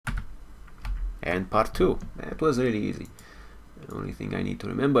And part 2. That was really easy. The only thing I need to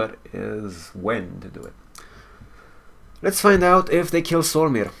remember is when to do it. Let's find out if they kill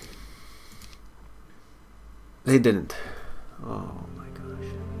Solmir. They didn't. Oh my gosh.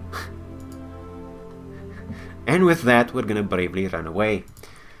 And with that, we're gonna bravely run away.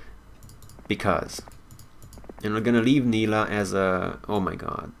 Because. And we're gonna leave Neela as a... oh my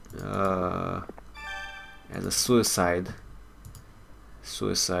god. As a suicide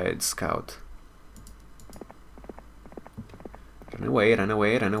scout. Run away, run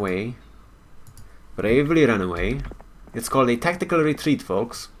away, run away. Bravely run away. It's called a tactical retreat,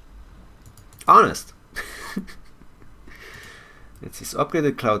 folks. Honest. Let's see, so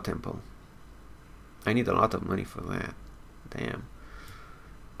upgraded Cloud Temple. I need a lot of money for that. Damn.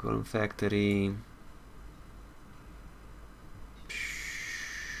 Golem Factory.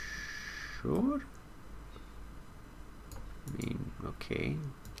 Sure. I mean, okay.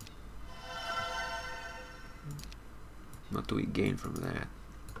 What do we gain from that?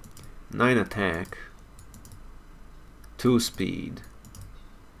 9 attack, 2 speed,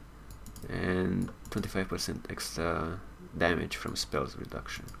 and 25% extra damage from spells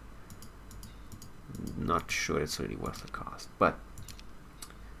reduction. Not sure it's really worth the cost, but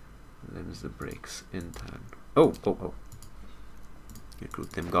them's the breaks in turn. Oh.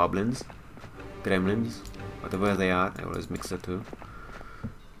 Recruit them goblins, gremlins, whatever they are. I always mix the two.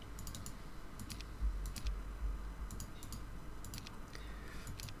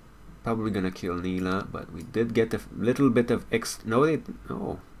 Probably gonna kill Neela, but we did get a little bit of extra. No, they.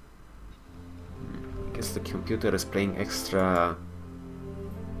 Oh. I guess the computer is playing extra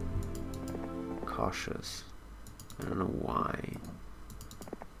cautious. I don't know why.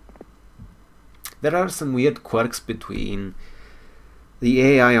 There are some weird quirks between the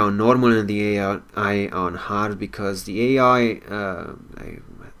AI on normal and the AI on hard, because the AI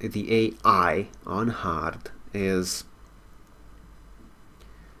on hard is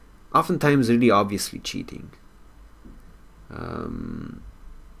oftentimes really obviously cheating.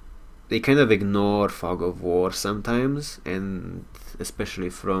 They kind of ignore Fog of War sometimes, and especially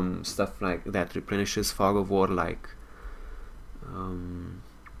from stuff like that replenishes Fog of War, like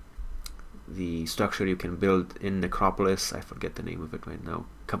the structure you can build in Necropolis. I forget the name of it right now.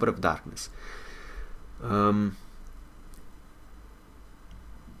 Cover of Darkness. And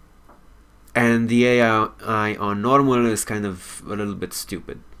the AI on normal is kind of a little bit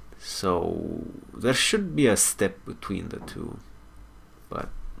stupid. So there should be a step between the two. But,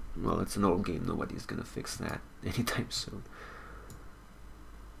 well, it's an old game. Nobody's gonna fix that anytime soon.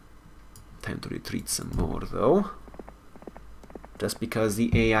 Time to retreat some more, though. Just because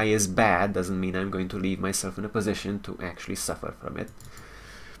the AI is bad doesn't mean I'm going to leave myself in a position to actually suffer from it.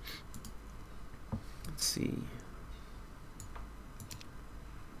 Let's see.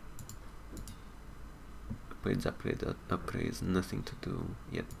 Upgrades, nothing to do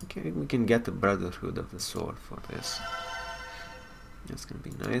yet. Okay, we can get the Brotherhood of the Sword for this. That's gonna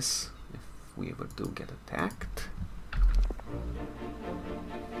be nice if we ever do get attacked.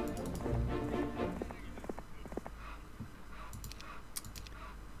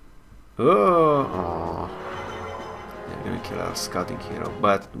 Oh, they're gonna kill our scouting hero,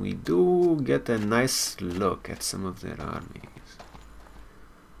 but we do get a nice look at some of their armies.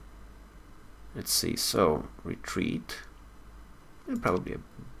 Let's see, so retreat. Probably a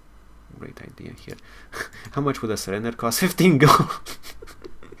great idea here. How much would a surrender cost? 15 gold.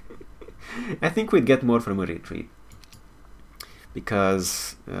 I think we'd get more from a retreat,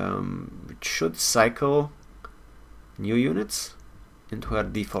 because it should cycle new units into our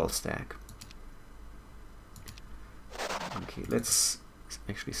default stack. Okay, let's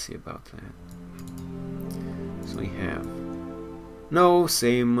actually see about that. So we have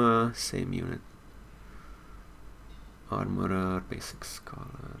same unit. Armorer, basic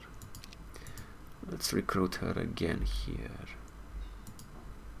scholar. Let's recruit her again here.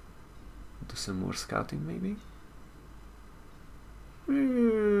 Do some more scouting, maybe?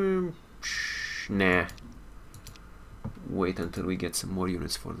 Nah. Wait until we get some more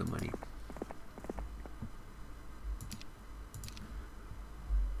units for the money.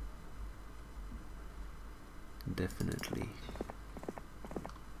 Definitely.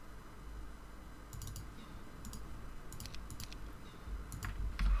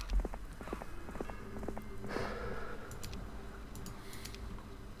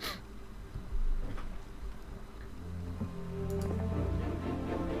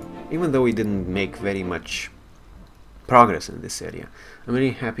 Even though we didn't make very much progress in this area, I'm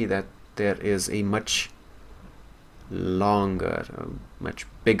really happy that there is a much longer, much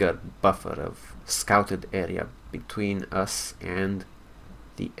bigger buffer of scouted area between us and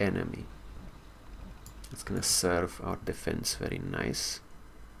the enemy. It's gonna serve our defense very nice.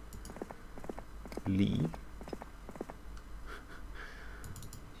 Lee.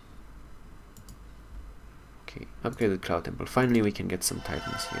 Okay, upgraded Cloud Temple. Finally we can get some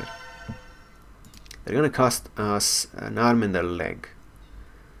Titans here. They're gonna cost us an arm and a leg,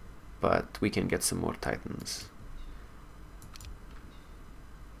 but we can get some more Titans.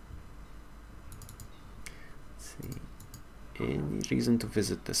 Let's see. Any reason to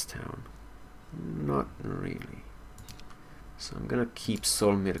visit this town? Not really. So I'm gonna keep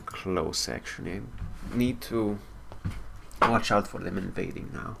Solmir close actually. I need to watch out for them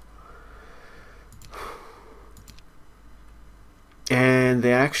invading now. And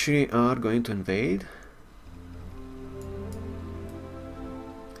they actually are going to invade.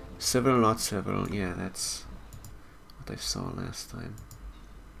 Several, not several. Yeah, that's what I saw last time.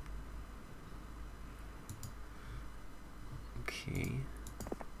 Okay.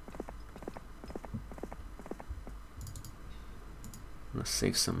 I'm gonna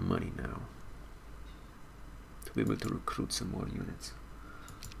save some money now to be able to recruit some more units.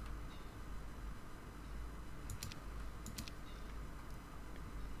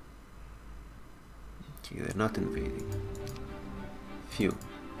 Okay, they're not invading. Phew.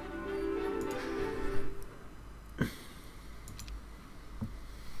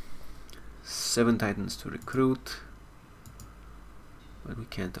 Seven Titans to recruit, but we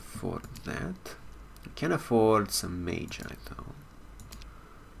can't afford that. We can afford some Magi though.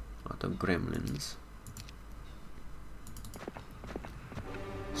 A lot of Gremlins.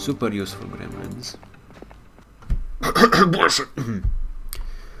 Super useful Gremlins. Bullshit.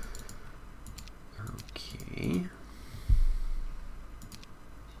 Okay.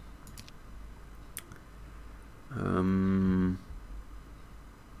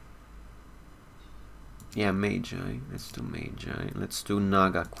 Yeah, Magi. Let's do Magi. Let's do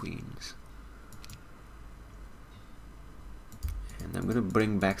Naga Queens. And I'm gonna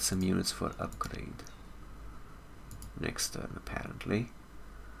bring back some units for upgrade. Next turn, apparently.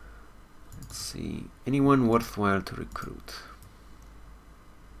 Let's see. Anyone worthwhile to recruit?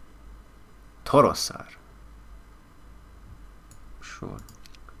 Torosar. Sure.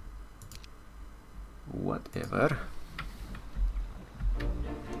 Whatever.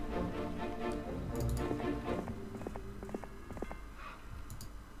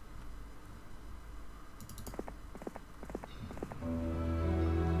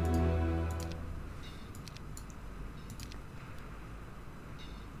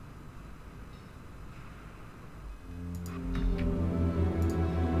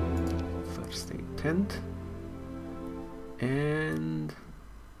 Tent. And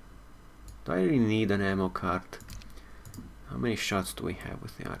do I really need an ammo cart? How many shots do we have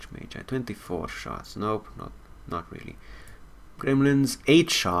with the Archmage? 24 shots. Nope, not really. Gremlins, 8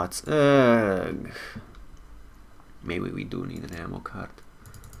 shots. Ugh. Maybe we do need an ammo cart.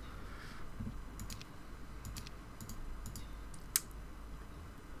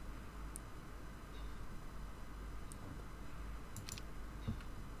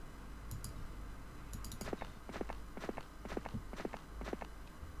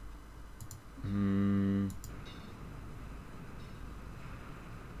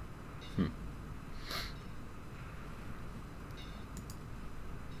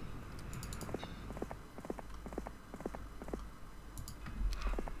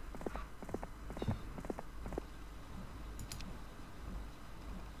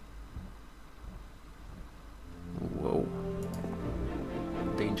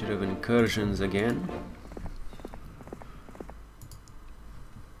 Danger of incursions again.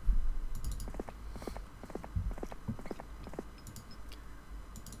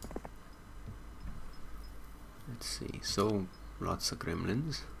 Let's see, so lots of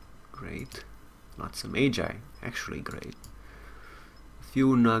gremlins, great. Lots of Magi, actually great. A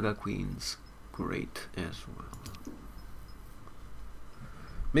few Naga Queens, great as well.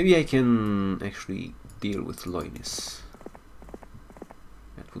 Maybe I can actually deal with Loinis.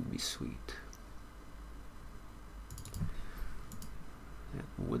 That would be sweet. That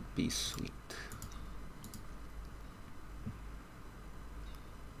would be sweet.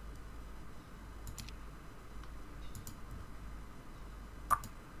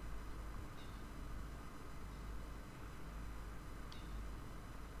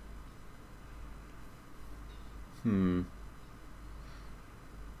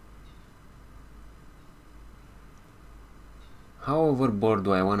 How overboard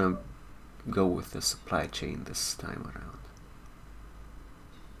do I want to go with the supply chain this time around?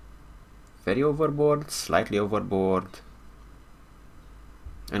 Very overboard, slightly overboard.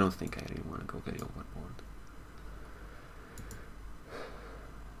 I don't think I really want to go very overboard.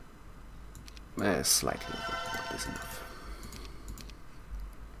 Slightly overboard is enough.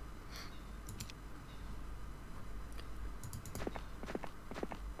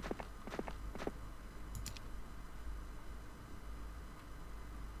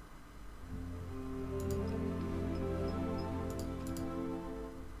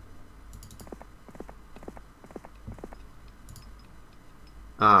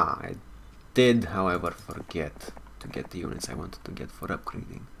 I did, however, forget to get the units I wanted to get for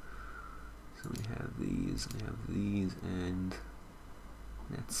upgrading. So we have these, and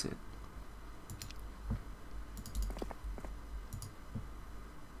that's it.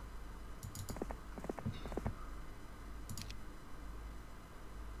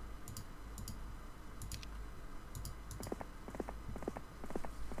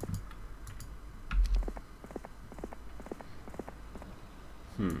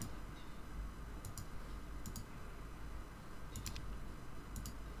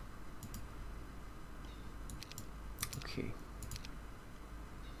 Okay.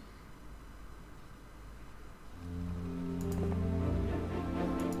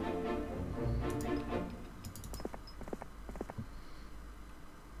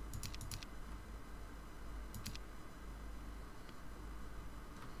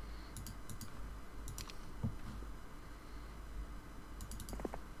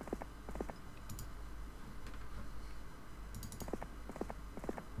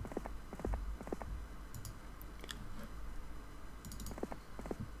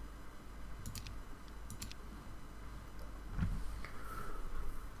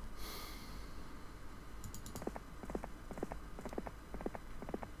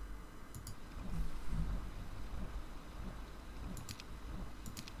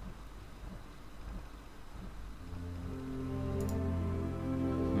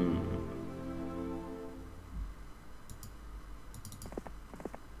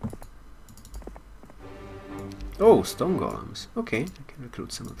 Oh, stone golems. Okay, I can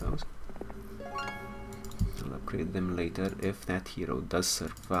recruit some of those. I'll upgrade them later if that hero does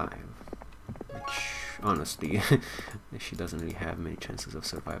survive. Which, honestly, she doesn't really have many chances of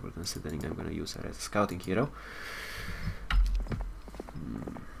survival, considering I'm going to use her as a scouting hero.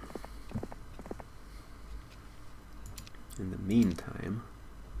 In the meantime,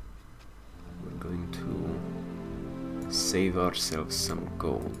 we're going to save ourselves some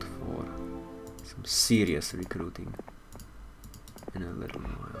gold for some serious recruiting in a little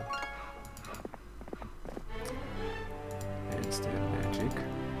while. And Steadwick.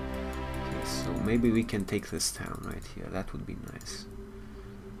 Okay, so maybe we can take this town right here. That would be nice.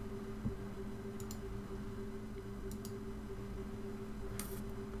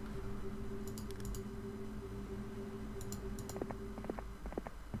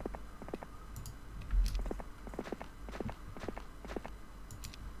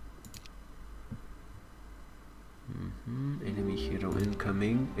 Enemy hero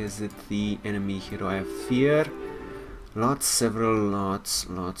incoming. Is it the enemy hero I fear? Lots, several, lots,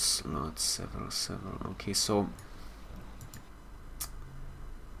 several. Okay, so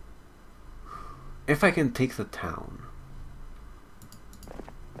if I can take the town,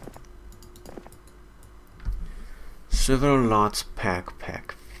 several lots, pack,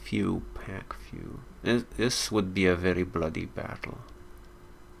 few. This would be a very bloody battle.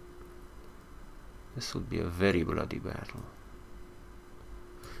 This would be a very bloody battle.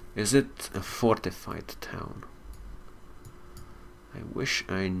 Is it a fortified town? I wish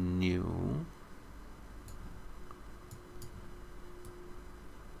I knew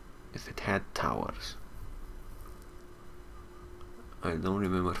if it had towers. I don't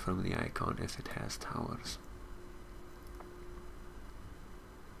remember from the icon if it has towers.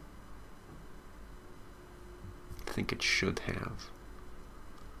 I think it should have.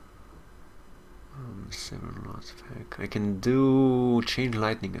 Seven lots pack. I can do chain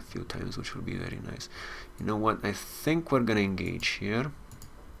lightning a few times, which will be very nice. You know what? I think we're gonna engage here.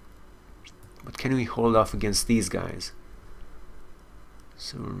 But can we hold off against these guys?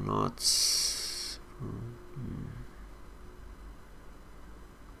 Seven lots.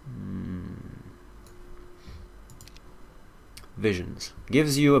 Visions.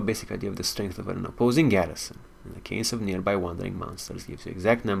 Gives you a basic idea of the strength of an opposing garrison. In the case of nearby wandering monsters, gives you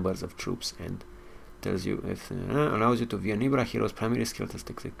exact numbers of troops and tells you if allows you to view a neighbor hero's primary skill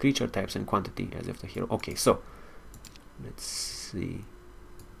statistics, creature types, and quantity as if the hero. Okay, so let's see.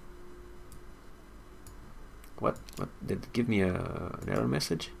 What did it give me an error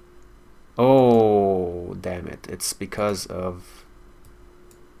message? Oh, damn it! It's because of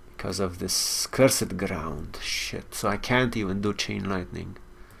this cursed ground. Shit! So I can't even do chain lightning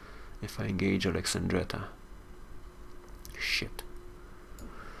if I engage Alexandretta. Shit.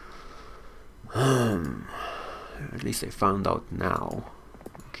 At least I found out now.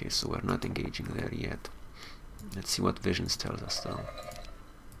 Okay, so we're not engaging there yet. Let's see what Visions tells us though.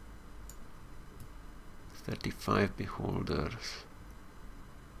 35 Beholders,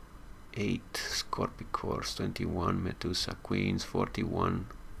 8 Scorpicors, 21 Medusa Queens, 41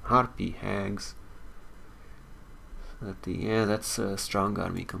 Harpy Hags. 30, yeah, that's a strong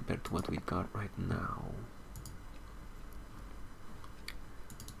army compared to what we've got right now.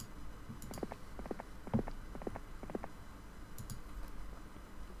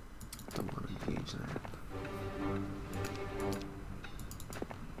 Don't want to engage that.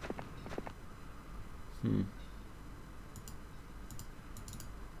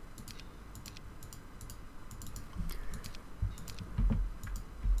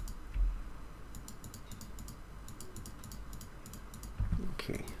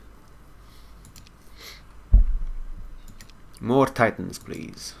 Okay. More Titans,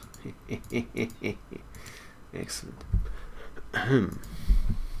 please. Excellent.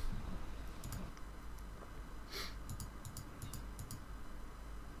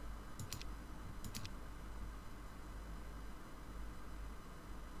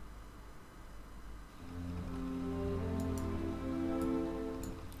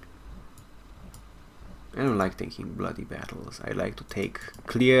 I don't like taking bloody battles. I like to take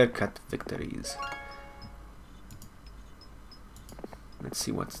clear-cut victories. Let's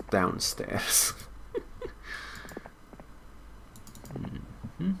see what's downstairs.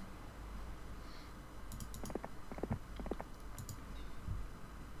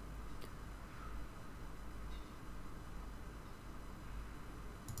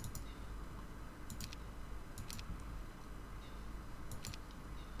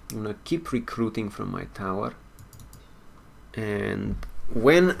 I'm gonna keep recruiting from my tower, and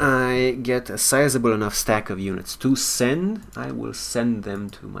when I get a sizable enough stack of units to send, I will send them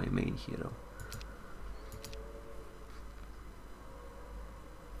to my main hero.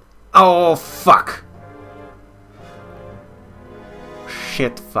 Oh fuck!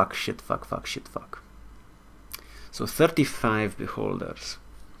 Shit, fuck, shit, fuck, fuck, shit, fuck. So 35 Beholders.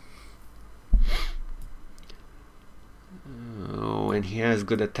 Oh, and he has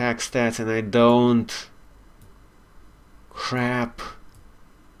good attack stats and I don't. Crap.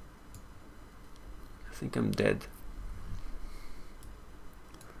 I think I'm dead.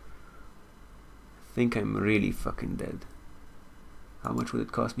 I think I'm really fucking dead. How much would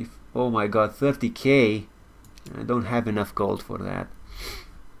it cost me? Oh my god, 30k. I don't have enough gold for that.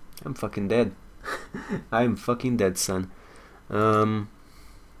 I'm fucking dead. I'm fucking dead, son.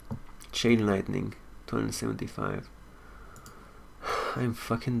 Chain lightning, 275. I'm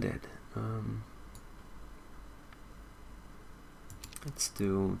fucking dead. Let's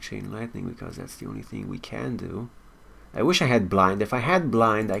do chain lightning because that's the only thing we can do. I wish I had blind. If I had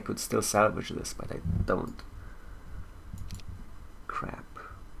blind, I could still salvage this, but I don't. Crap.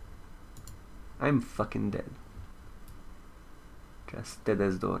 I'm fucking dead. Just dead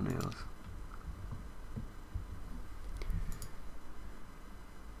as doornails.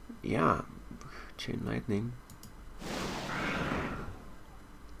 Yeah, chain lightning.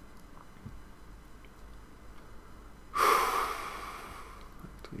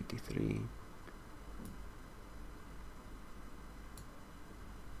 $23.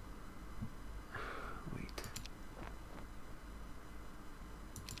 Wait.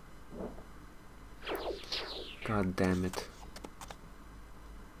 God damn it.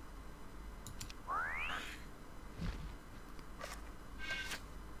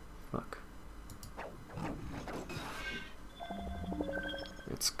 Fuck.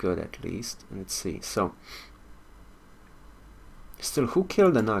 That's good at least. Let's see. So still, who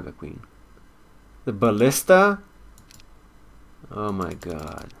killed the Naga Queen? The Ballista? Oh my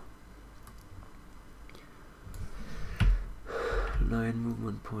god. 9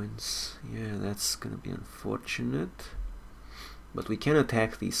 movement points. Yeah, that's gonna be unfortunate. But we can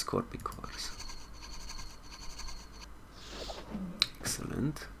attack these Scorpicors.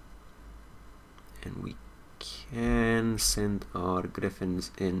 Excellent. And we can send our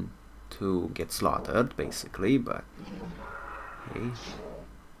Griffins in to get slaughtered, basically, but okay.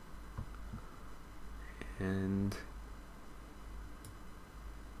 And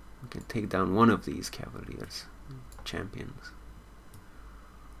we can take down one of these Cavaliers, champions,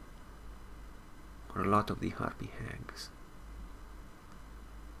 or a lot of the Harpy Hags.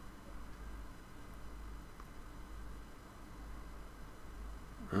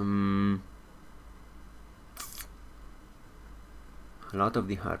 A lot of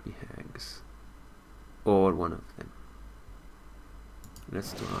the Harpy Hags, or one of them.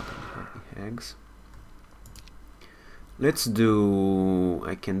 Let's do a lot of the Harpy Hags. Let's do,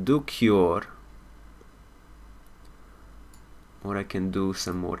 I can do Cure, or I can do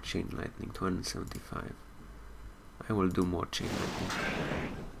some more chain lightning. 275. I will do more chain lightning.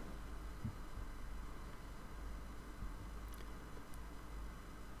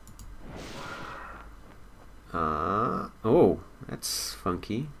 Oh, that's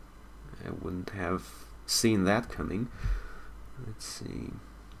funky. I wouldn't have seen that coming. Let's see.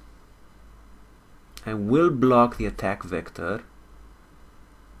 I will block the attack vector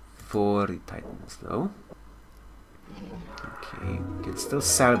for the Titans though. Okay, can still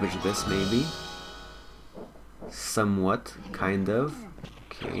salvage this maybe. Somewhat, kind of.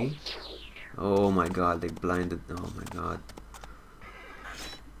 Okay. Oh my god, they blinded. Oh my god.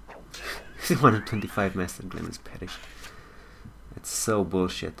 125 Master Glimmers perish. That's so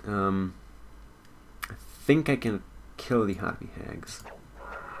bullshit. I think I can kill the Harpy Hags.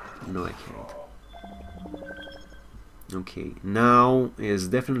 No, I can't. Okay, now is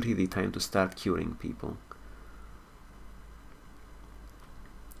definitely the time to start curing people.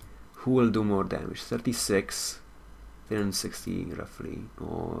 Who will do more damage? 36, 360 roughly,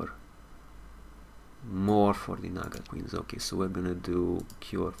 or more for the Naga Queens. Okay, so we're gonna do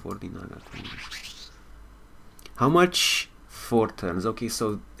cure for the Naga Queens. How much? 4 turns. Okay,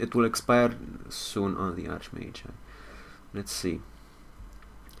 so it will expire soon on the Archmage. Let's see.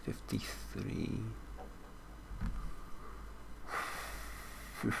 53.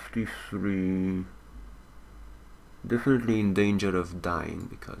 53. Definitely in danger of dying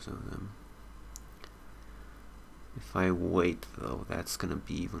because of them. If I wait though, that's gonna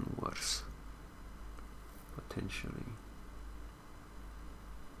be even worse. Potentially.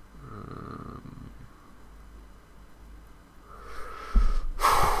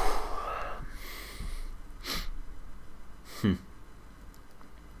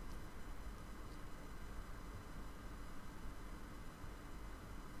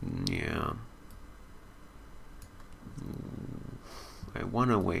 Yeah. I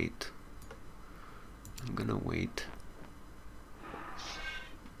wanna wait. I'm gonna wait.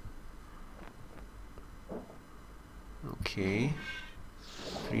 Okay.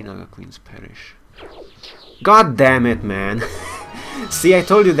 3 Naga Queens perish. God damn it, man! See, I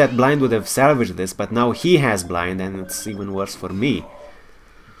told you that blind would have salvaged this, but now he has blind and it's even worse for me.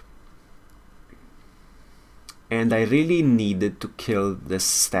 And I really needed to kill this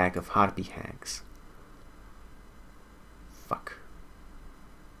stack of Harpy Hags. Fuck.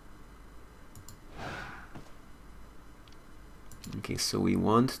 Okay, so we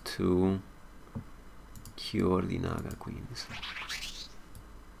want to cure the Naga Queens.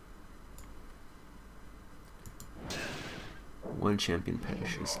 One champion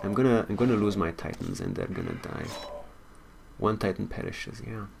perishes. I'm gonna lose my Titans and they're gonna die. One Titan perishes,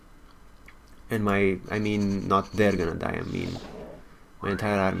 yeah. And I mean, not they're gonna die, I mean, my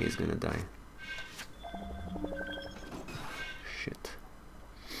entire army is gonna die. Shit.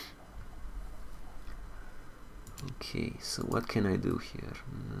 Okay, so what can I do here?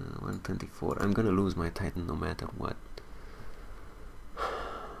 124. I'm gonna lose my Titan no matter what.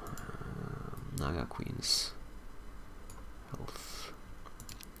 Naga Queens. Health.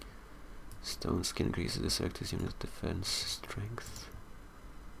 Stone skin increases the selected unit's defense strength.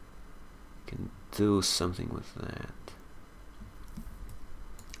 Can do something with that.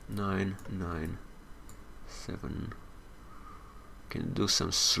 9, 9, 7. Can do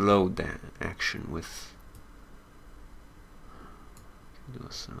some slow action with. Can do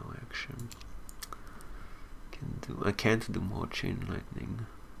a slow action. I can't do more chain lightning.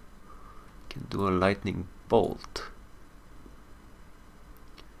 Can do a lightning bolt.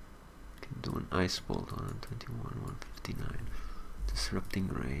 Can do an ice bolt. 121, 159. Disrupting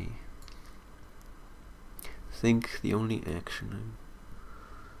ray. I think the only action.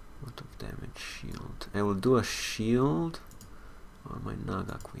 What of damage? Shield. I will do a shield on my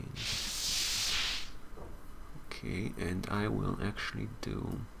Naga Queen. Okay, and I will actually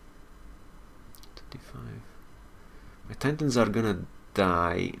do 25. My Titans are gonna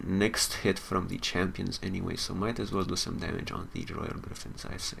die next hit from the champions anyway, so might as well do some damage on the Royal Griffins,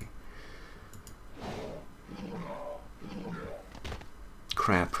 I say.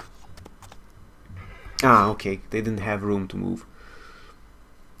 Crap. Ah, okay, they didn't have room to move.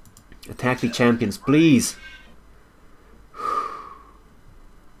 Attack the champions, please!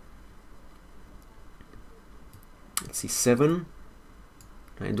 Let's see, 7.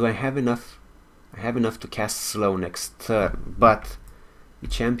 And do I have enough? I have enough to cast slow next turn, but the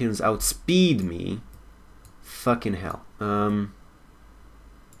champions outspeed me. Fucking hell.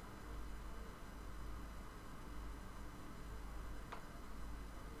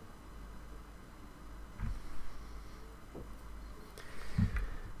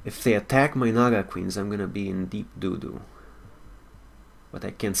 If they attack my Naga Queens, I'm gonna be in deep doo-doo. but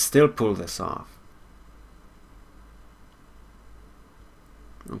I can still pull this off.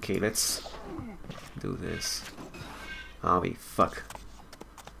 Okay, let's do this. Oh, wait, fuck.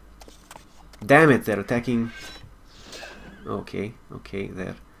 Damn it, they're attacking. Okay, okay,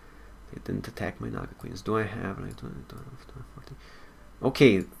 there. They didn't attack my Naga Queens. Do I have like 20, 40?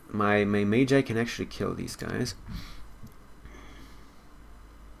 Okay, my Magi can actually kill these guys.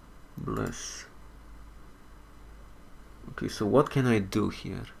 Bless. Okay, so what can I do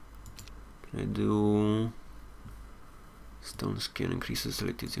here? Can I do Stone Skin increases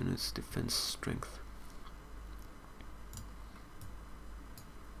elite units defense strength?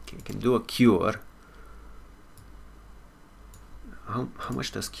 Okay, I can do a cure. How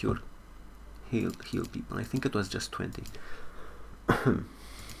much does cure heal people? I think it was just 20.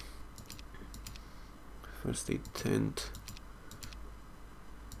 First aid tent.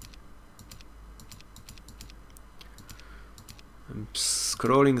 I'm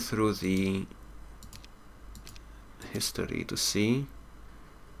scrolling through the history to see.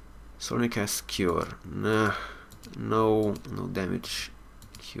 Sonic has cure. Nah, no damage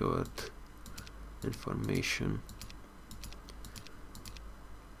cured. Information.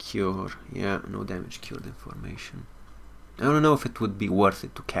 Cure. Yeah, no damage cured information. I don't know if it would be worth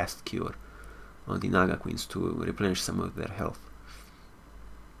it to cast cure on the Naga Queens to replenish some of their health.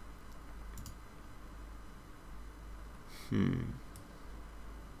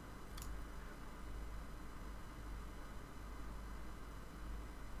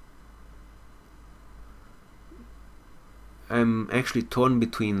 I'm actually torn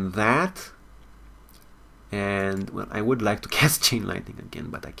between that and, well, I would like to cast Chain Lightning again,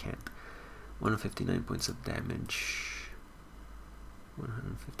 but I can't. 159 points of damage.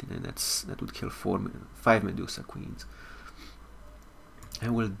 159, that would kill 5 Medusa Queens. I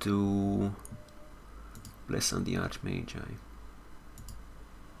will do Bless on the Archmagi.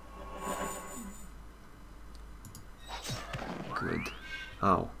 Good.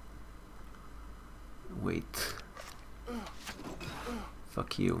 Ow. Wait.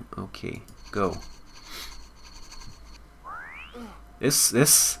 Fuck you. Okay, go. This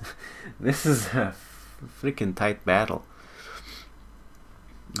is a freaking tight battle.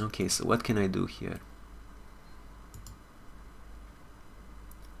 Okay, so what can I do here?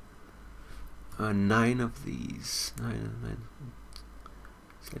 9 of these. 9.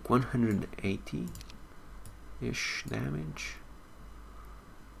 It's like 180-ish damage.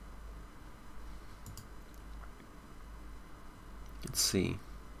 Let's see.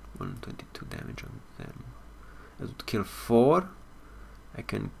 122 damage on them. That would kill 4. I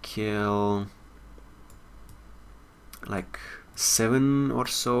can kill like 7 or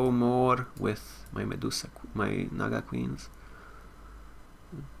so more with my my Naga Queens.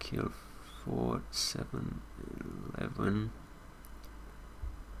 Kill 4, 7, 11.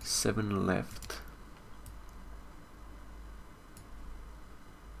 7 left.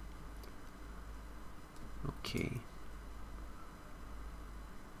 Okay.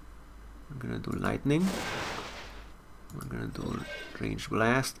 We're gonna do lightning. We're gonna do range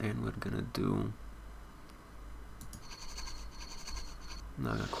blast, and we're gonna do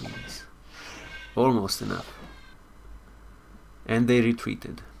Naga Queens. Almost enough. And they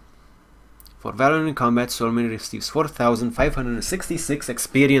retreated. For Valor in Combat, Solomon receives 4,566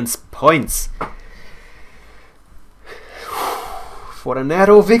 experience points. For a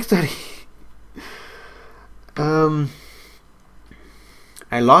narrow victory.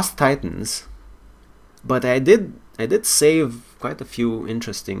 I lost Titans, but I did save quite a few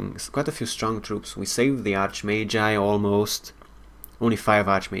strong troops. We saved the Archmagi almost. Only 5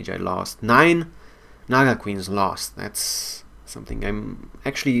 Archmagi lost. 9 Naga Queens lost. That's something I'm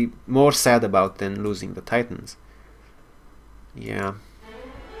actually more sad about than losing the Titans. Yeah.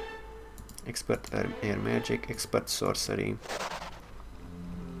 Expert air magic, expert sorcery.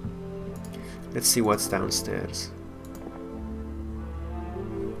 Let's see what's downstairs.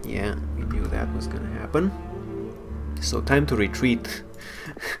 Yeah, we knew that was gonna happen. So time to retreat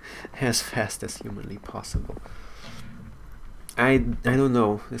as fast as humanly possible. I don't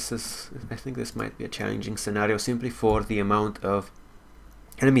know. I think this might be a challenging scenario simply for the amount of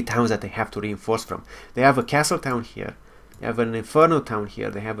enemy towns that they have to reinforce from. They have a castle town here. They have an inferno town here.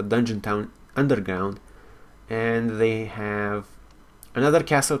 They have a dungeon town underground, and they have another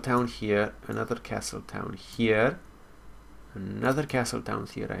castle town here. Another castle town here. Another castle town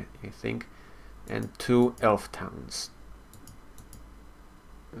here, I think, and 2 elf towns.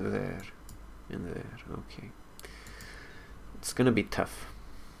 There and there. Okay. It's gonna be tough.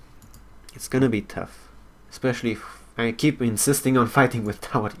 It's gonna be tough, especially if I keep insisting on fighting with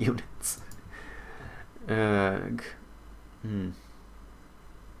tower units.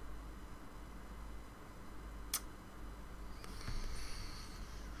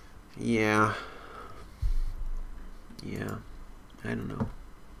 Yeah, I don't know.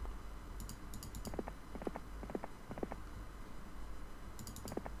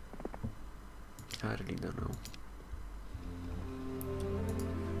 I really don't know.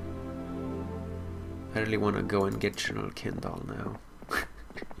 I really want to go and get General Kendall now.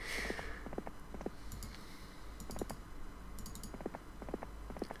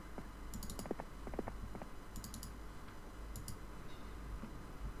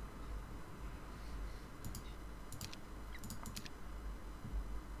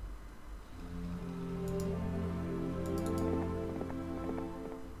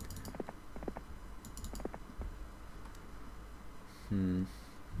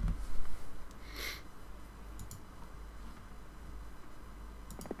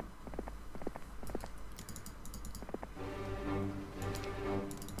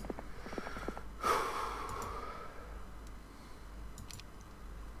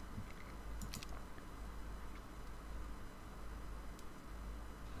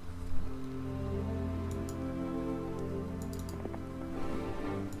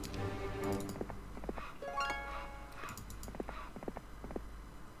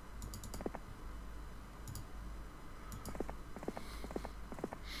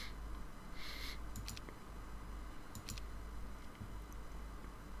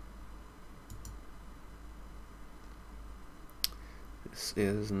 This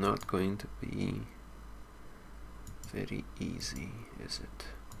is not going to be very easy, is it?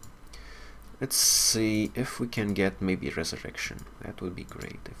 Let's see if we can get maybe Resurrection. That would be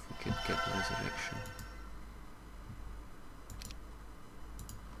great if we could get Resurrection.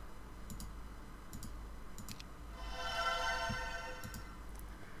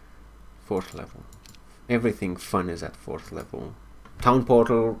 Fourth level. Everything fun is at 4th level. Town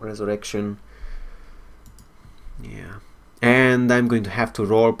Portal, Resurrection. Yeah. And I'm going to have to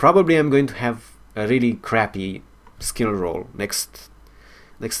roll. Probably I'm going to have a really crappy skill roll next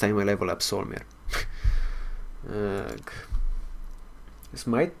time I level up Solmir. This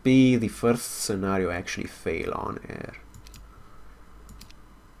might be the first scenario I actually fail on air.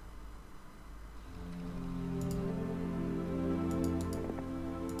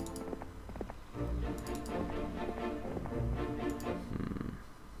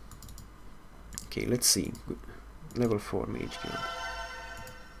 Okay, let's see. Level 4 Mage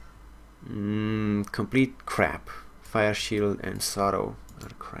Guild. Complete crap. Fire Shield and Sorrow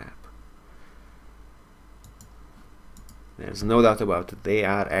are crap. There's no doubt about it. They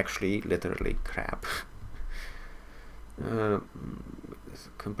are actually literally crap. It's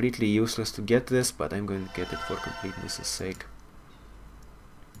completely useless to get this, but I'm going to get it for completeness' sake.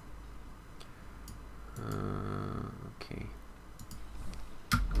 Okay.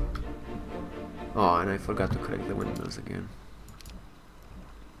 Oh, and I forgot to collect the windmills again.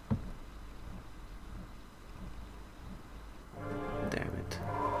 Damn it.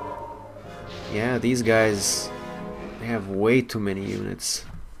 Yeah, these guys, they have way too many units.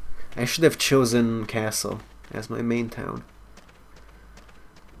 I should have chosen Castle as my main town.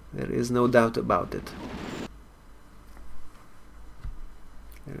 There is no doubt about it.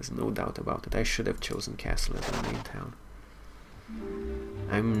 There is no doubt about it. I should have chosen Castle as my main town.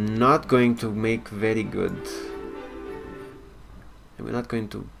 I'm not going to make very good... I'm not going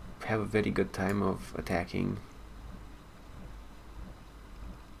to have a very good time of attacking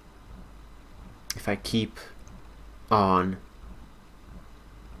if I keep on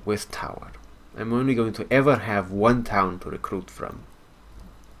with Tower. I'm only going to ever have one town to recruit from.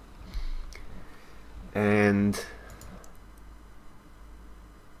 And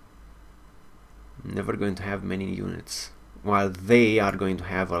I'm never going to have many units, while they are going to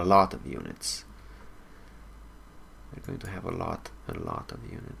have a lot of units. They're going to have a lot of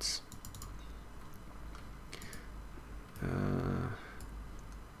units. Damn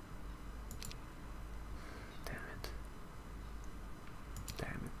it.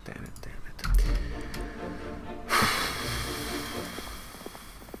 Damn it, damn it, damn it.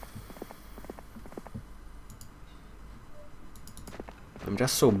 I'm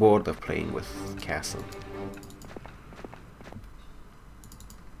just so bored of playing with Castle.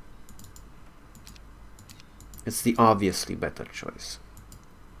 It's the obviously better choice.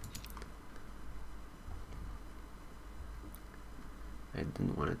 I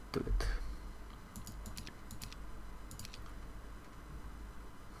didn't want to do it.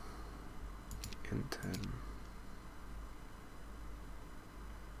 And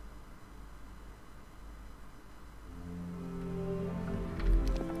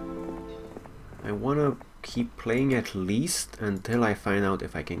I want to keep playing at least until I find out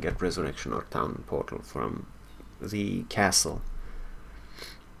if I can get Resurrection or Town Portal from the castle.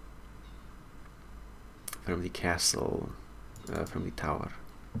 from the castle, from the tower.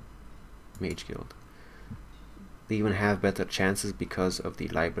 Mage Guild. They even have better chances because of the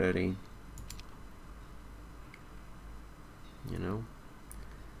library. You know?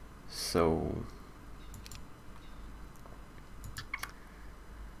 So...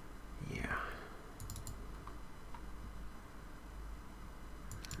 yeah.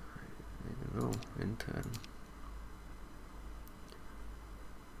 I don't know. Intern.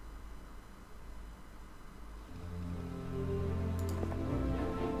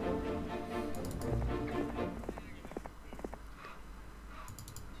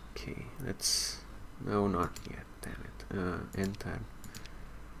 Okay, let's... no, not yet, damn it. Enter.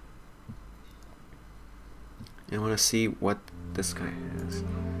 I want to see what this guy has.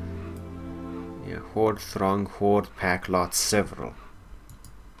 Yeah, Horde, Throng, Horde, Pack, Lot, Several.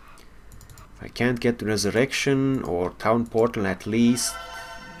 If I can't get Resurrection or Town Portal at least...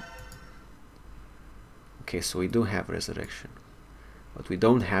 okay, so we do have Resurrection. But we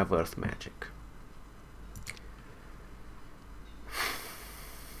don't have Earth Magic.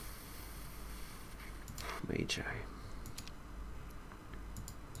 Magi.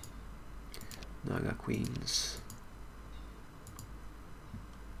 Naga Queens.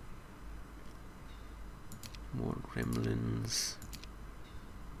 More gremlins.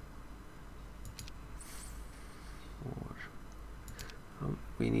 4. Oh,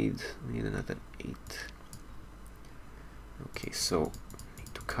 we need another 8. Okay, so I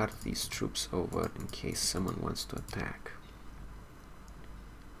need to cut these troops over in case someone wants to attack.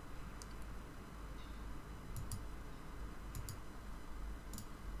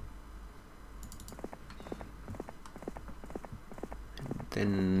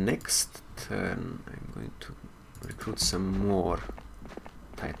 Then next turn I'm going to recruit some more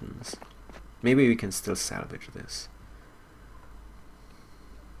Titans. Maybe we can still salvage this.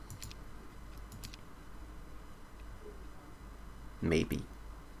 Maybe.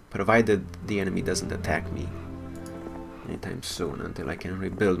 Provided the enemy doesn't attack me anytime soon until I can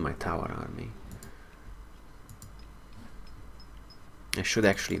rebuild my tower army. I should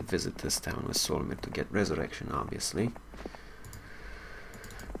actually visit this town with Solmir to get Resurrection, obviously.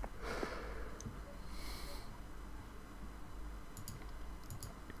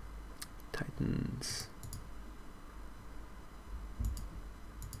 Titans.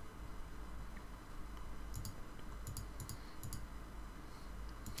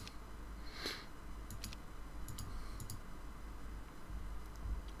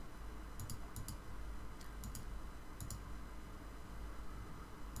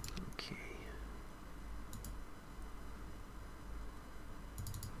 Okay.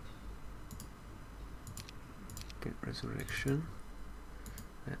 Get Resurrection.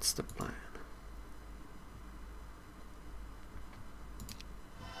 That's the plan.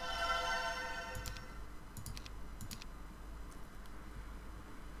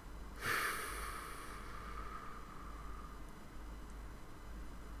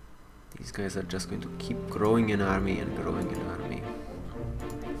 These guys are just going to keep growing in army and growing in army.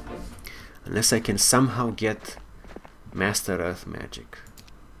 Unless I can somehow get Master Earth Magic.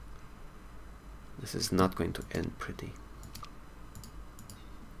 This is not going to end pretty.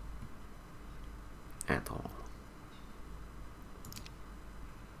 At all.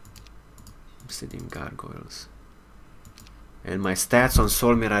 Obsidian Gargoyles. And my stats on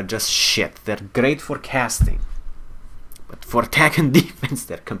Solmir are just shit. They're great for casting. But for attack and defense,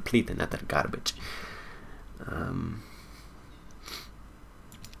 they're complete and utter garbage.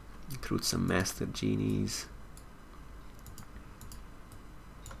 Recruit some Master Genies.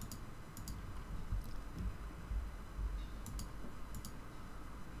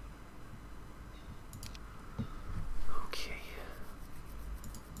 Okay.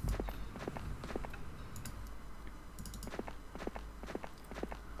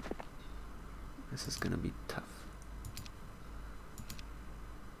 This is gonna be tough.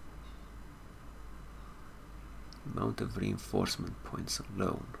 Amount of reinforcement points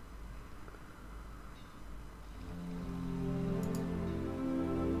alone.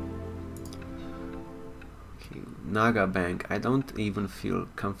 Okay, Naga Bank. I don't even feel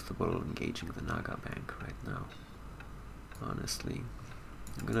comfortable engaging the Naga Bank right now. Honestly.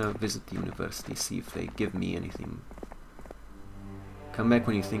 I'm gonna visit the university, see if they give me anything. Come back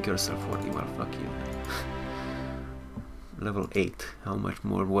when you think yourself worthy. Well, fuck you. Level 8. How much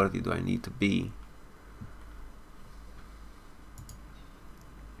more worthy do I need to be?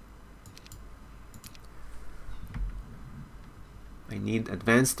 I need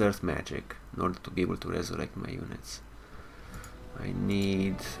advanced earth magic in order to be able to resurrect my units. I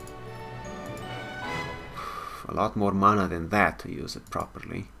need a lot more mana than that to use it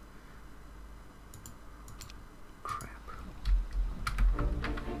properly.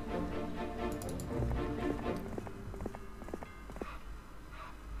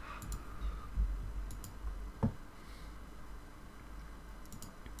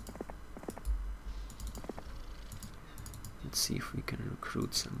 see if we can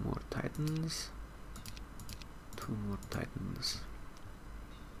recruit some more Titans. 2 more Titans.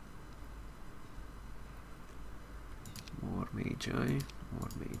 More Magi. More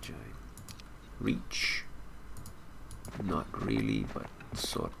Magi. Reach. Not really, but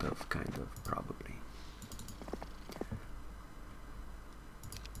sort of, kind of, probably.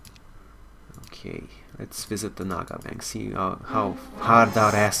 Okay, let's visit the Naga Bank, see how hard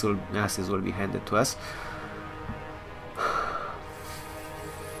our asses will be handed to us.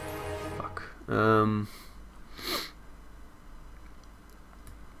 Fuck. Yeah,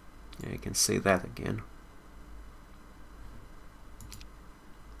 I can say that again.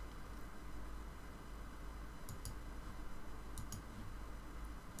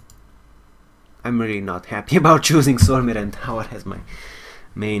 I'm really not happy about choosing Solmir and Tower as my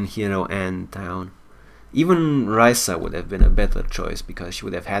main hero and town. Even Raisa would have been a better choice because she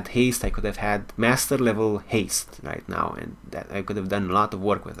would have had haste. I could have had master level haste right now, and that I could have done a lot of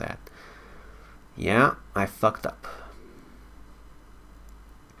work with that. Yeah, I fucked up.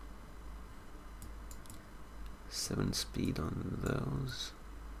 7 speed on those.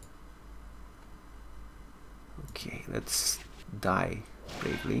 Okay, let's die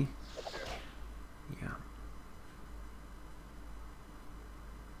bravely. Yeah.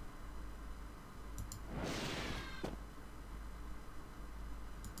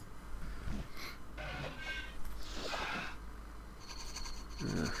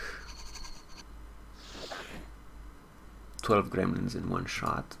 Ugh. 12 gremlins in one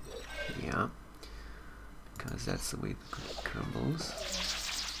shot. Yeah. Because that's the way the cookie crumbles.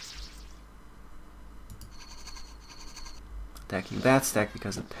 Attacking that stack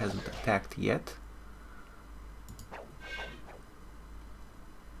because it hasn't attacked yet.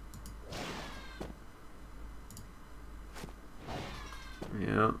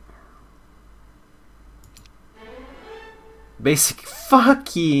 Yeah. Basic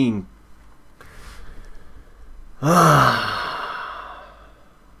fucking.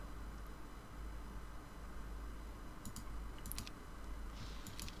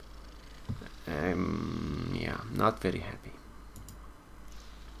 Yeah, not very happy.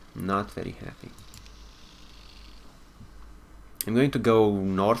 Not very happy. I'm going to go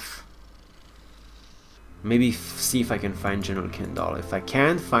north. Maybe see if I can find General Kendall. If I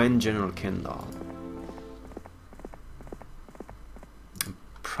can't find General Kendall, I'm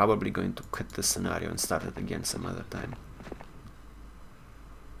probably going to quit this scenario and start it again some other time.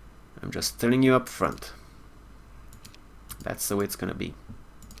 I'm just telling you up front. That's the way it's gonna be.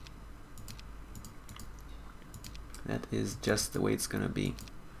 That is just the way it's gonna be.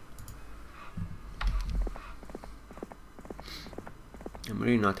 I'm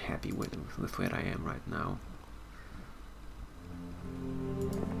really not happy with where I am right now.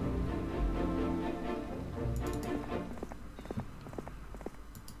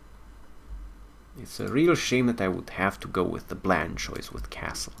 It's a real shame that I would have to go with the bland choice with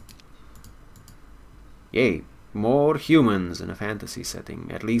Castle. Yay, more humans in a fantasy setting.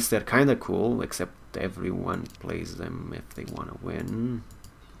 At least they're kinda cool, except everyone plays them if they wanna win.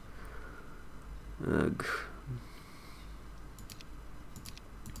 Ugh.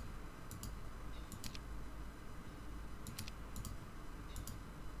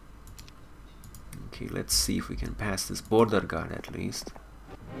 Okay, let's see if we can pass this border guard at least.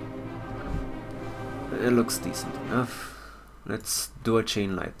 It looks decent enough. Let's do a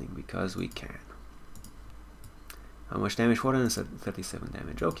chain lightning because we can. How much damage? 437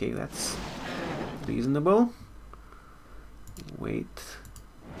 damage. Okay, that's reasonable. Wait.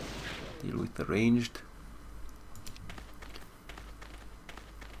 Deal with the ranged.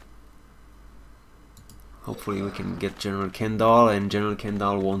 Hopefully we can get General Kendall, and General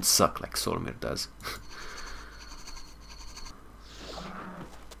Kendall won't suck like Solmir does.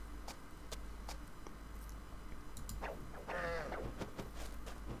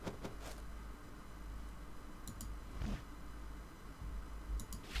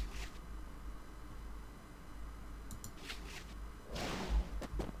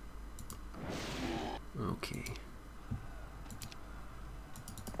 Okay.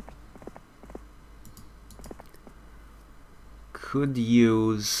 Could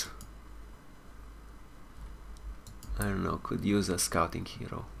use, I don't know, could use a scouting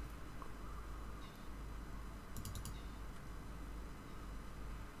hero.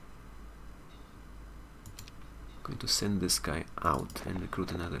 Going to send this guy out and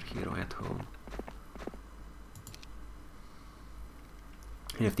recruit another hero at home.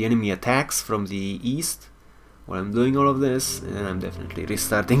 And if the enemy attacks from the east while I'm doing all of this, then I'm definitely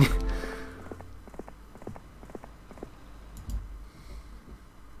restarting.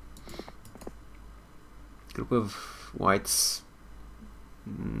 Group of White's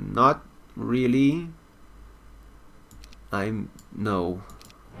not really. No.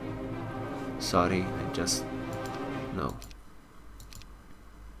 Sorry, I just no.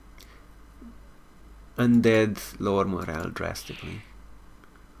 Undead lower morale drastically.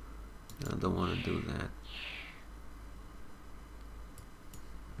 I don't want to do that.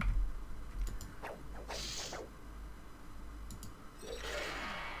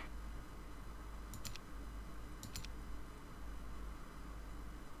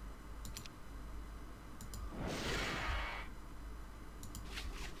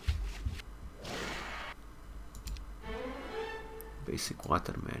 Basic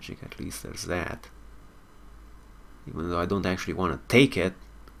water magic, at least there's that. Even though I don't actually want to take it.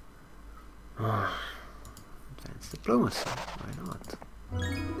 Advanced diplomacy, why not?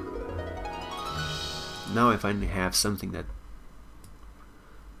 Now I finally have something that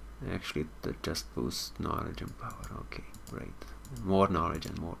actually that just boosts knowledge and power. Okay, great. More knowledge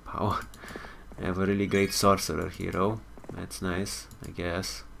and more power. I have a really great sorcerer hero. That's nice, I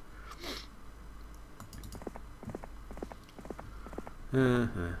guess.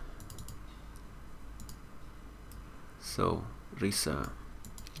 So, Risa,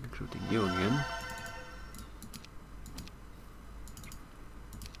 recruiting you again.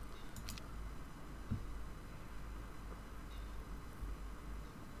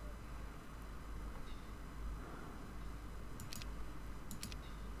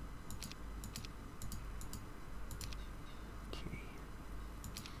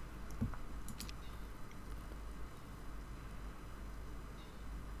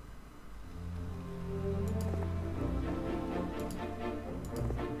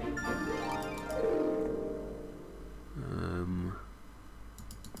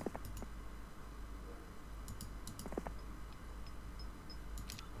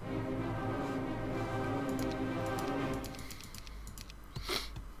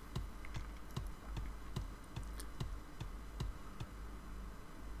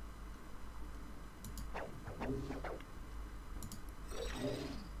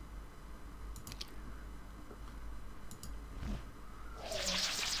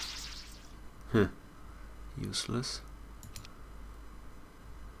 Useless.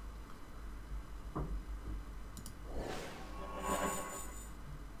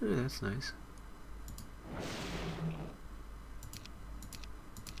 Yeah, that's nice.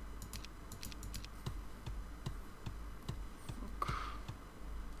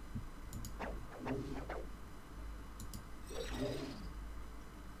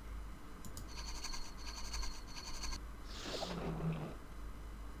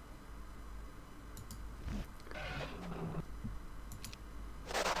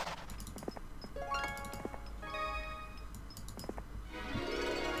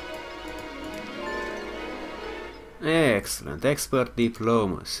 Excellent, expert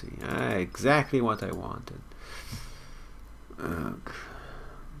diplomacy. Exactly what I wanted.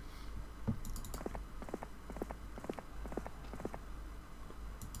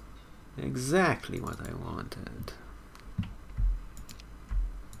 Exactly what I wanted.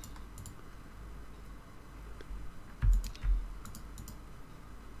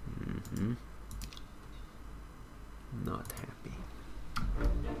 Not happy.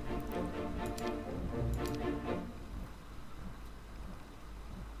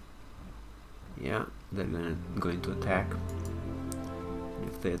 Yeah, they're going to attack.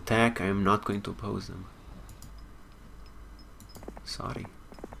 If they attack, I am not going to oppose them. Sorry.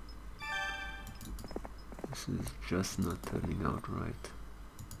 This is just not turning out right.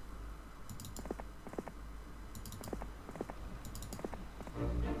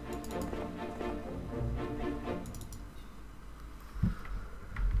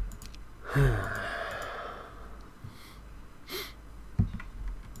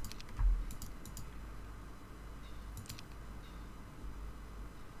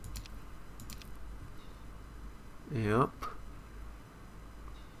 Yep.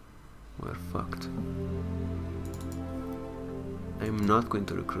 We're fucked. I'm not going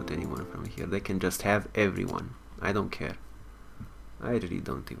to recruit anyone from here. They can just have everyone. I don't care. I really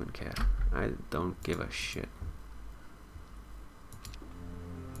don't even care. I don't give a shit.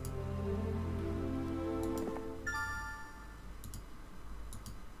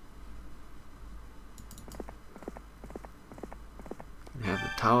 They have the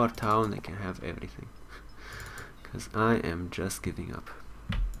tower town, they can have everything. Because I am just giving up.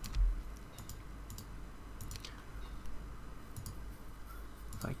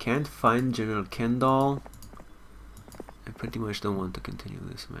 If I can't find General Kendall, I pretty much don't want to continue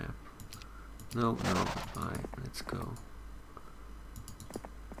this map. No, bye, let's go.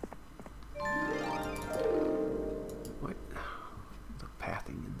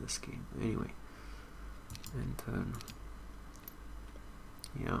 this game. Anyway, and turn.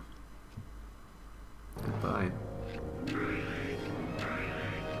 Yeah. Goodbye.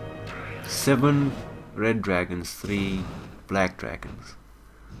 7 red dragons, 3 black dragons.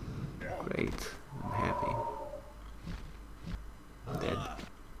 Great. I'm happy. Dead.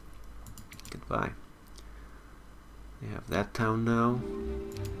 Goodbye. They have that town now.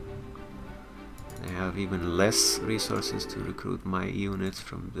 They have even less resources to recruit my units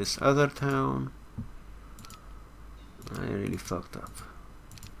from this other town. I really fucked up.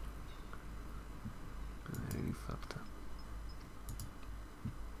 I really fucked up.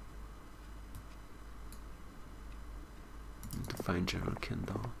 Need to find General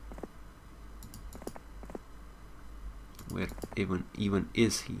Kendall. Where even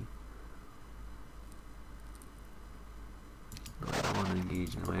is he? No, I don't want to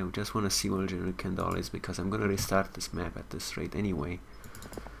engage. No, I just want to see where General Kendall is, because I'm gonna restart this map at this rate anyway.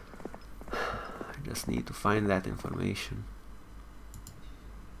 I just need to find that information.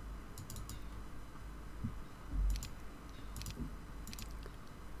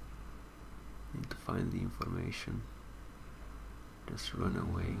 Need to find the information. Just run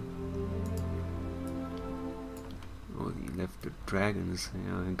away. Oh, he left the dragons.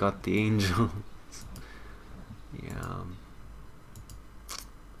 Yeah, I got the angels. Yeah.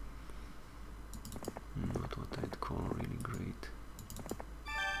 Not what I'd call really great.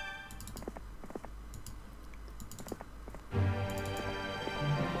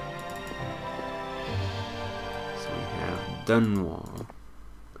 So we have Dunwall.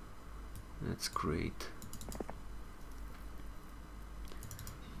 That's great.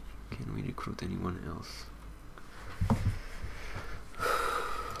 Can we recruit anyone else?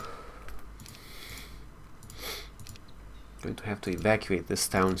 Going to have to evacuate this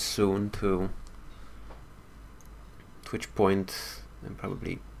town soon too. At which point I'm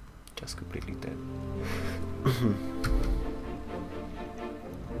probably just completely dead.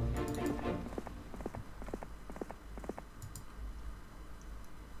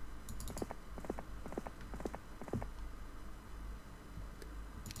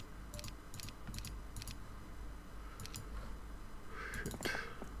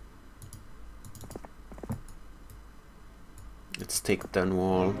 Let's take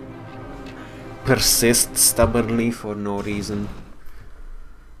Dunwall. Persist stubbornly for no reason.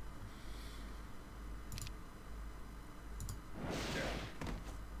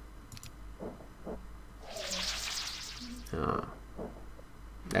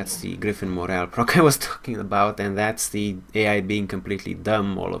 That's the Griffin morale proc I was talking about, and that's the AI being completely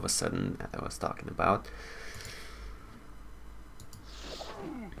dumb all of a sudden that I was talking about.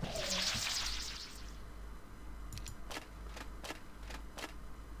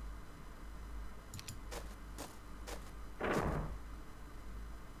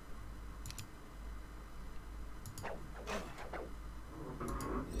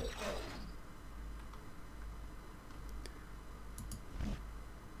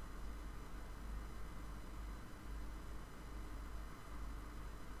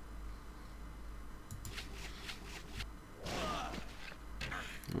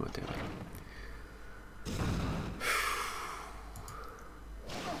 Whatever.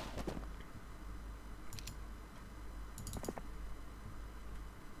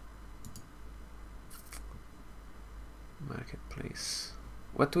 Marketplace.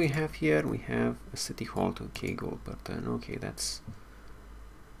 What do we have here? We have a city hall to K gold per turn. Okay, that's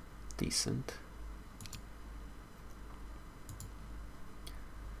decent.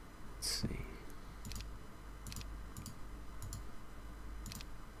 Let's see.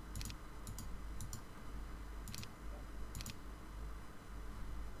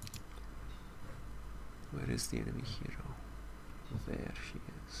 Where is the enemy hero? There she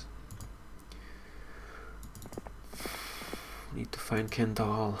is. Need to find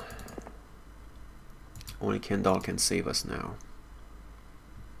Kendall. Only Kendall can save us now.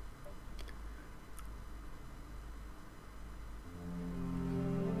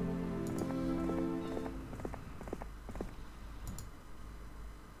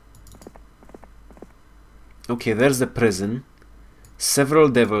 Okay, there's the prison. Several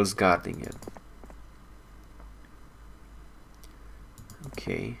devils guarding it.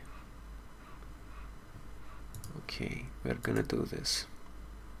 Okay. Okay, we're gonna do this.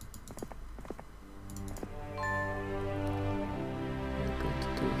 We're going to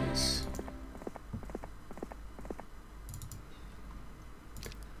do this.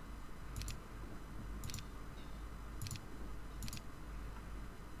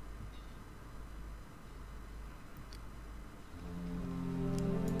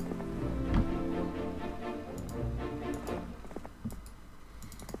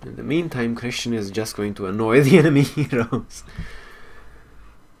 In the meantime, Christian is just going to annoy the enemy heroes.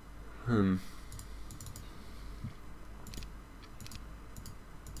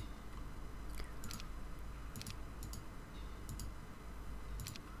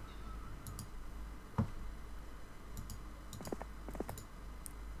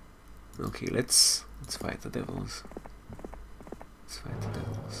 Okay, let's fight the devils. Let's fight the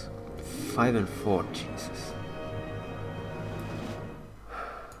devils. 5 and 4, Jesus.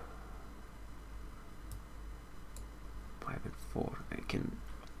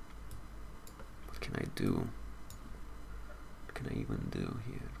 What can I do? What can I even do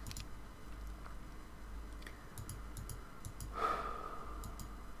here?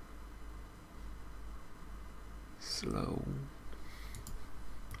 Slow.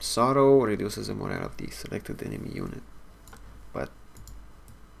 Sorrow reduces the morale of the selected enemy unit. But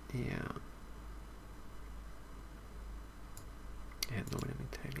yeah. And no enemy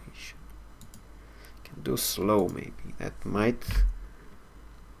retaliation. Can do slow maybe. That might.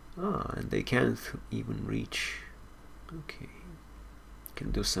 Ah, and they can't even reach. Okay.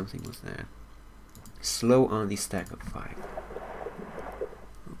 Can do something with that. Slow on the stack of 5.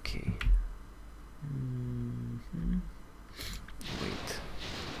 Okay. Wait.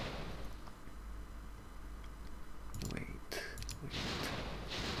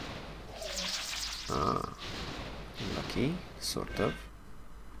 Ah, lucky, sort of.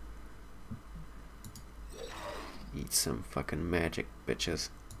 Eat some fucking magic, bitches.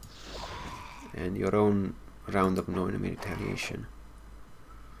 And your own round of no enemy retaliation.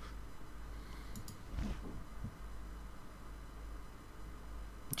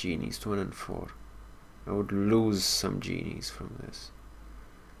 Genies, 2 and 4. I would lose some genies from this.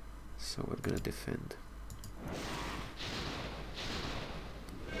 So we're gonna defend.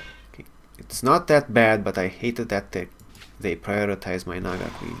 Okay. It's not that bad, but I hated that they prioritize my Naga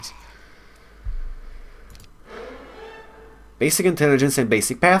queens. Basic intelligence and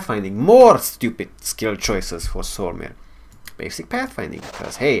basic pathfinding. More stupid skill choices for Solmir. Basic pathfinding,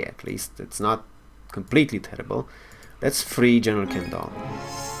 because hey, at least it's not completely terrible. Let's free General Kendall.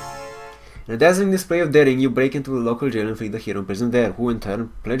 In a dazzling display of daring, you break into the local jail and free the hero imprisoned there, who in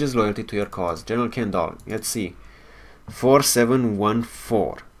turn pledges loyalty to your cause. General Kendall. Let's see.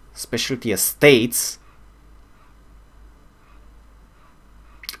 4714. Specialty Estates.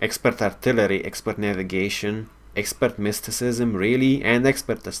 Expert Artillery, Expert Navigation, Expert Mysticism, really, and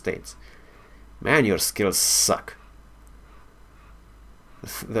Expert Estates. Man, your skills suck.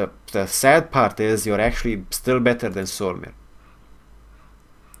 The sad part is you're actually still better than Solmir.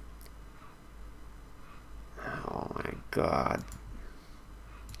 Oh my god.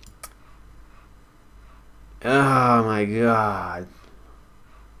 Oh my god.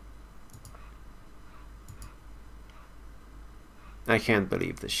 I can't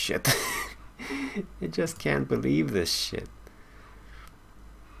believe this shit. I just can't believe this shit.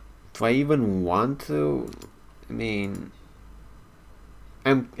 Do I even want to? I mean,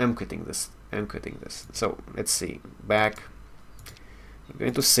 I'm quitting this. I'm quitting this. So let's see. Back. We're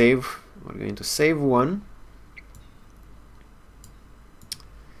going to save. We're going to save one.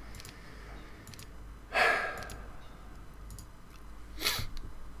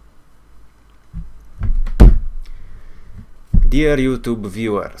 Dear YouTube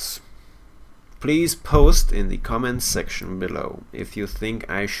viewers, please post in the comments section below if you think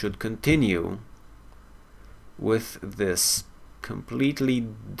I should continue with this completely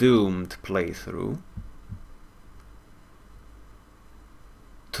doomed playthrough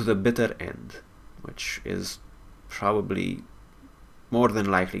to the bitter end, which is probably more than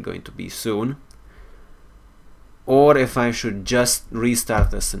likely going to be soon, or if I should just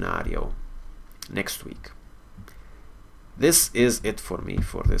restart the scenario next week. This is it for me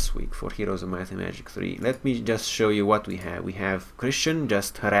for this week, for Heroes of Might and Magic 3. Let me just show you what we have. We have Christian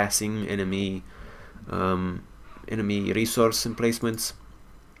just harassing enemy resource emplacements.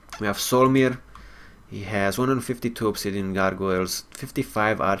 We have Solmir. He has 152 Obsidian Gargoyles,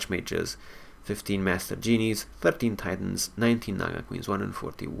 55 Archmages, 15 Master Genies, 13 Titans, 19 Naga Queens,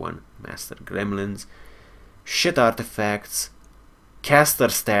 141 Master Gremlins, shit artifacts, caster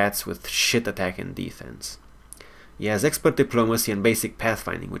stats with shit attack and defense. He has Expert Diplomacy and Basic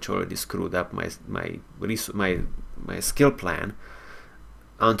Pathfinding, which already screwed up my skill plan,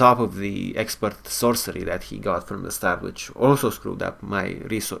 on top of the Expert Sorcery that he got from the start, which also screwed up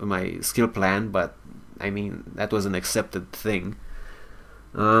my skill plan, but I mean, that was an accepted thing.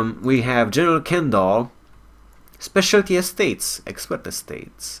 We have General Kendall, Specialty Estates, Expert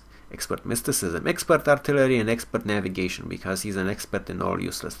Mysticism, Expert Artillery, and Expert Navigation, because he's an expert in all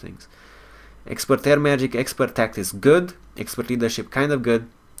useless things. Expert Air Magic, Expert Tact is good, Expert Leadership kind of good,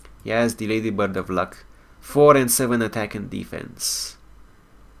 He has the Ladybird of Luck. 4 and 7 attack and defense.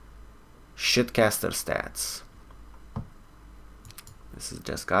 Shitcaster stats. This is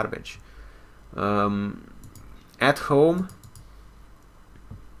just garbage. At home,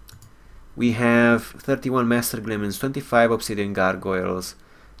 we have 31 Master Glimmerings, 25 Obsidian Gargoyles,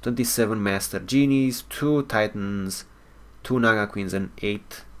 27 Master Genies, 2 Titans, 2 Naga Queens, and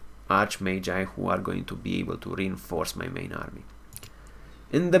 8 Archmagi who are going to be able to reinforce my main army.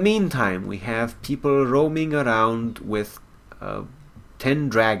 In the meantime, we have people roaming around with 10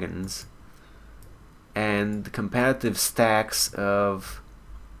 dragons and comparative stacks of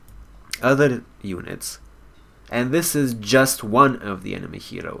other units, and this is just one of the enemy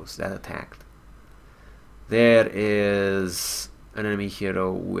heroes that attacked. There is an enemy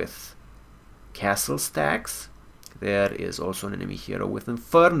hero with castle stacks. There is also an enemy hero with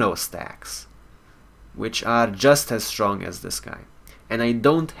inferno stacks, which are just as strong as this guy. And I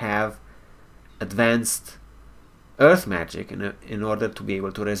don't have advanced earth magic in order to be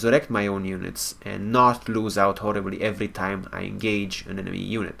able to resurrect my own units and not lose out horribly every time I engage an enemy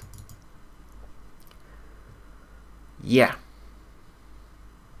unit. Yeah,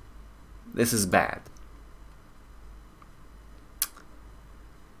 this is bad.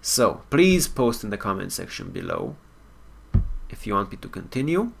 So please post in the comment section below if you want me to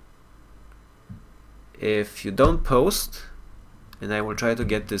continue. If you don't post, and I will try to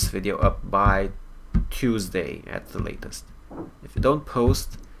get this video up by Tuesday at the latest. If you don't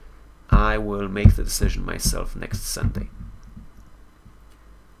post, I will make the decision myself next Sunday.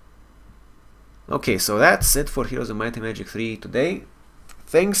 Okay, so that's it for Heroes of Might and Magic 3 today.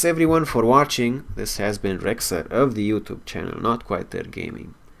 Thanks everyone for watching. This has been Rexer of the YouTube channel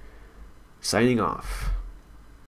NotQuiteThereGaming, signing off.